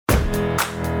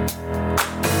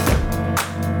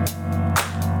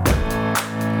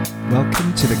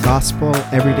Welcome to the Gospel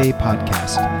Everyday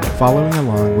Podcast, following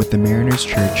along with the Mariners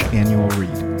Church annual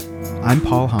read. I'm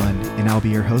Paul Hahn, and I'll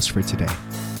be your host for today.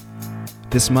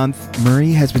 This month,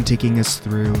 Murray has been taking us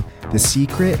through The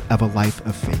Secret of a Life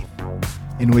of Faith,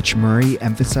 in which Murray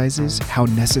emphasizes how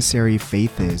necessary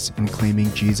faith is in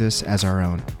claiming Jesus as our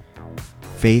own.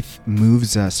 Faith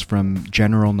moves us from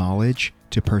general knowledge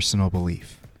to personal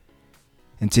belief.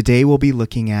 And today we'll be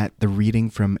looking at the reading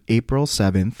from April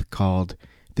 7th called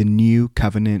The New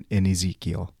Covenant in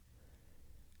Ezekiel.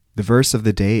 The verse of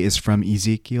the day is from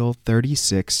Ezekiel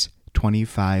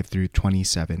 36:25 through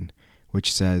 27,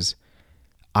 which says,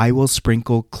 "I will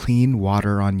sprinkle clean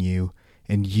water on you,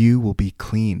 and you will be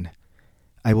clean.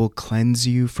 I will cleanse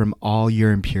you from all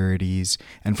your impurities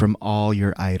and from all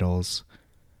your idols.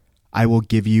 I will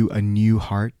give you a new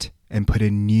heart and put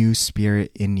a new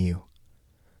spirit in you.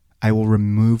 I will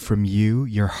remove from you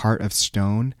your heart of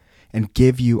stone and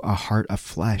give you a heart of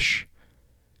flesh.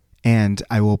 And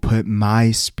I will put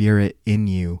my spirit in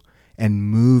you and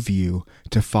move you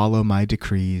to follow my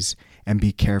decrees and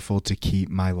be careful to keep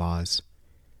my laws."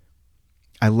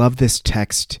 I love this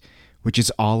text, which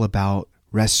is all about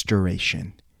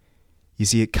restoration. You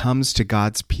see, it comes to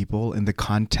God's people in the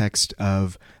context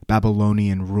of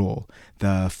Babylonian rule,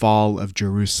 the fall of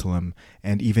Jerusalem,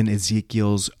 and even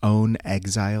Ezekiel's own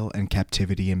exile and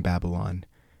captivity in Babylon.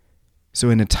 So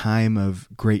in a time of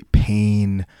great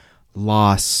pain,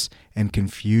 loss, and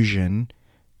confusion,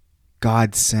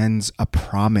 God sends a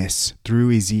promise through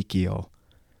Ezekiel.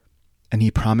 And he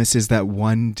promises that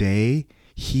one day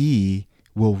he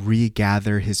will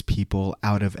regather his people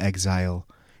out of exile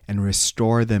and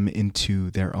restore them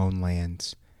into their own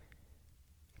lands.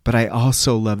 But I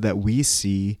also love that we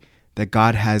see that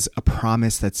God has a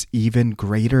promise that's even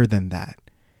greater than that.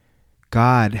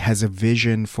 God has a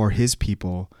vision for his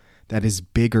people that is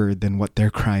bigger than what they're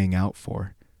crying out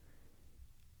for.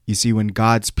 You see, when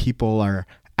God's people are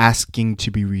asking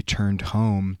to be returned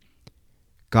home,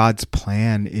 God's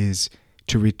plan is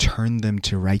to return them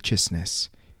to righteousness.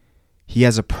 He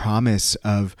has a promise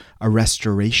of a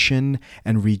restoration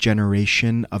and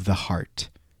regeneration of the heart.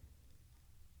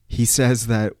 He says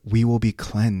that we will be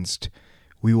cleansed.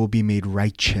 We will be made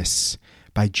righteous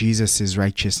by Jesus'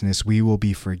 righteousness. We will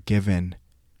be forgiven.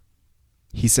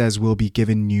 He says we'll be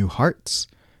given new hearts,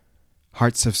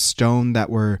 hearts of stone that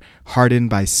were hardened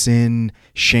by sin,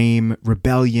 shame,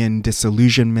 rebellion,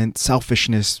 disillusionment,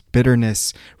 selfishness,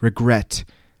 bitterness, regret.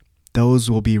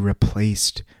 Those will be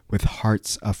replaced with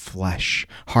hearts of flesh,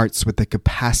 hearts with the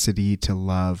capacity to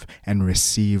love and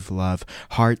receive love,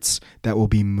 hearts that will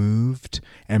be moved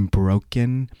and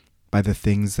broken by the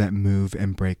things that move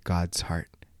and break God's heart,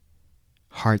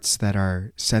 hearts that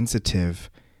are sensitive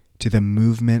to the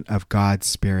movement of God's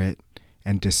Spirit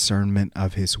and discernment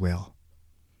of his will.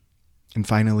 And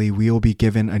finally, we will be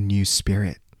given a new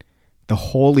spirit, the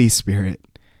Holy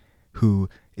Spirit, who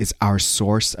is our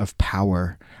source of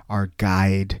power, our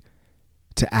guide,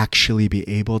 to actually be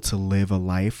able to live a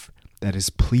life that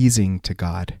is pleasing to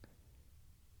God.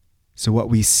 So what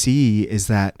we see is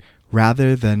that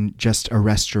rather than just a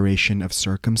restoration of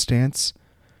circumstance,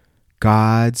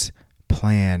 God's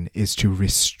plan is to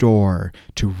restore,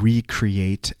 to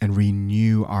recreate, and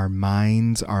renew our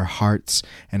minds, our hearts,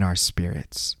 and our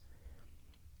spirits.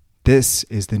 This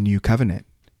is the new covenant,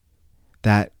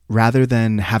 that rather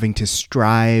than having to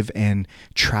strive and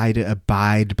try to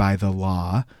abide by the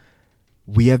law,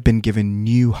 we have been given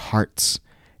new hearts,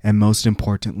 and most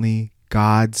importantly,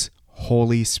 God's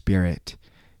Holy Spirit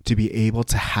to be able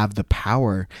to have the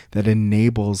power that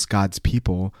enables God's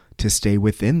people to stay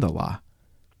within the law.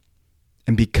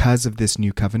 And because of this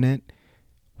new covenant,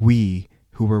 we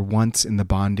who were once in the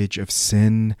bondage of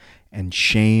sin and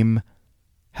shame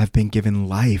have been given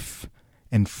life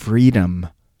and freedom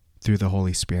through the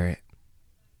Holy Spirit.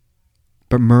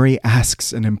 But Murray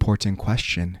asks an important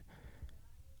question.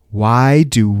 Why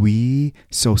do we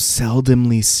so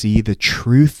seldomly see the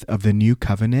truth of the new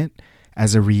covenant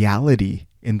as a reality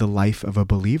in the life of a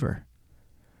believer?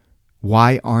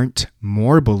 Why aren't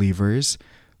more believers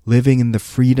living in the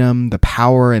freedom, the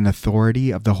power, and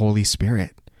authority of the Holy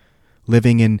Spirit,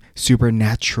 living in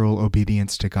supernatural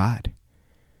obedience to God?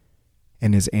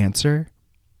 And his answer?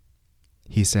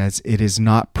 He says, it is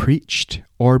not preached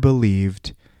or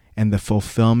believed, and the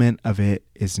fulfillment of it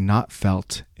is not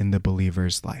felt in the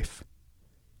believer's life.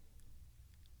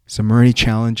 So Murray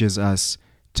challenges us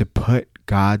to put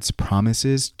God's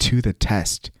promises to the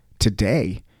test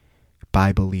today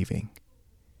by believing.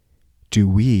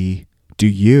 Do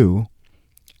you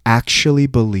actually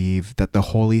believe that the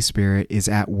Holy Spirit is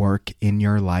at work in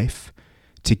your life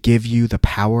to give you the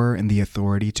power and the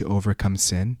authority to overcome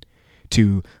sin?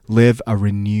 to live a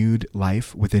renewed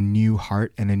life with a new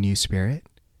heart and a new spirit?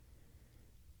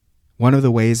 One of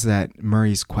the ways that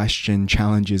Murray's question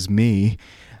challenges me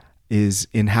is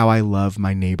in how I love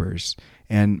my neighbors,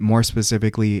 and more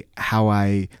specifically, how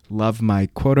I love my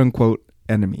quote-unquote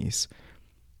enemies.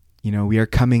 You know, we are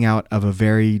coming out of a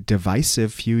very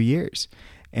divisive few years,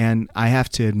 and I have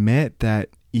to admit that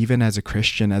even as a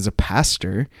Christian, as a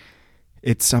pastor,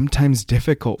 it's sometimes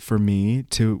difficult for me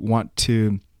to want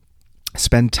to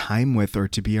spend time with or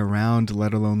to be around,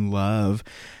 let alone love,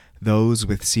 those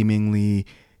with seemingly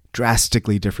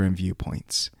drastically different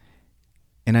viewpoints.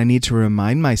 And I need to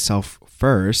remind myself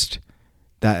first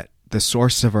that the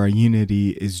source of our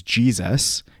unity is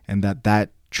Jesus, and that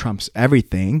trumps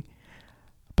everything,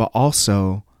 but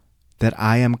also that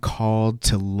I am called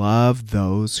to love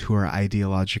those who are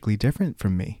ideologically different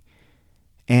from me,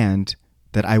 and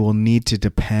that I will need to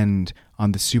depend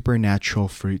on the supernatural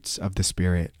fruits of the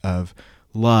Spirit of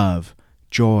love,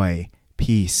 joy,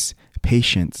 peace,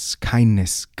 patience,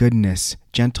 kindness, goodness,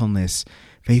 gentleness,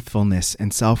 faithfulness,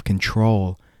 and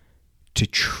self-control to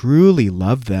truly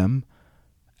love them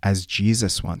as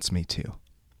Jesus wants me to.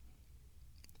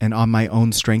 And on my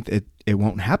own strength, it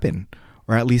won't happen,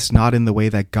 or at least not in the way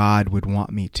that God would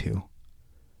want me to.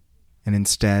 And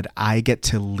instead, I get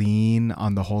to lean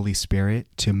on the Holy Spirit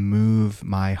to move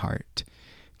my heart,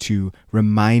 to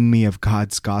remind me of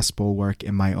God's gospel work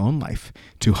in my own life,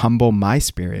 to humble my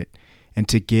spirit, and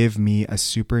to give me a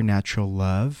supernatural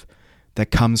love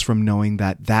that comes from knowing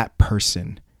that that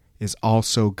person is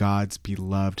also God's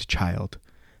beloved child,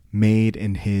 made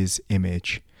in his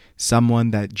image,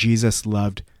 someone that Jesus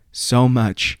loved so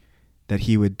much that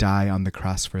he would die on the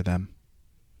cross for them.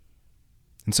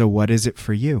 And so what is it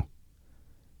for you?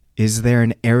 Is there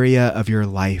an area of your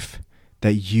life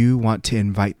that you want to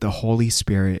invite the Holy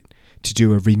Spirit to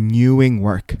do a renewing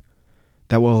work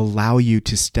that will allow you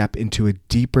to step into a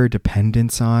deeper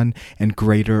dependence on and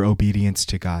greater obedience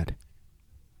to God?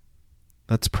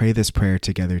 Let's pray this prayer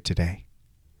together today.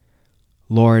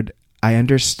 Lord, I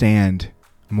understand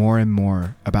more and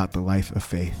more about the life of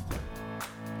faith,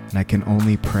 and I can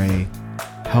only pray,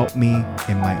 help me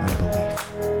in my unbelief.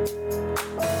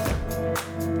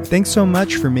 Thanks so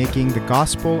much for making the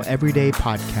Gospel Everyday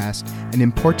podcast an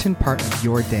important part of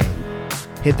your day.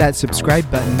 Hit that subscribe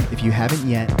button if you haven't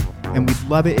yet, and we'd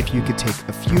love it if you could take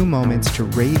a few moments to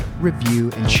rate,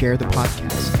 review, and share the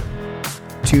podcast.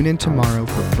 Tune in tomorrow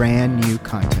for brand new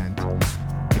content.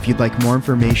 If you'd like more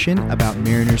information about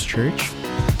Mariners Church,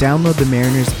 download the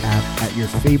Mariners app at your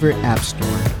favorite app store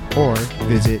or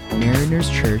visit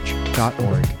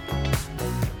marinerschurch.org.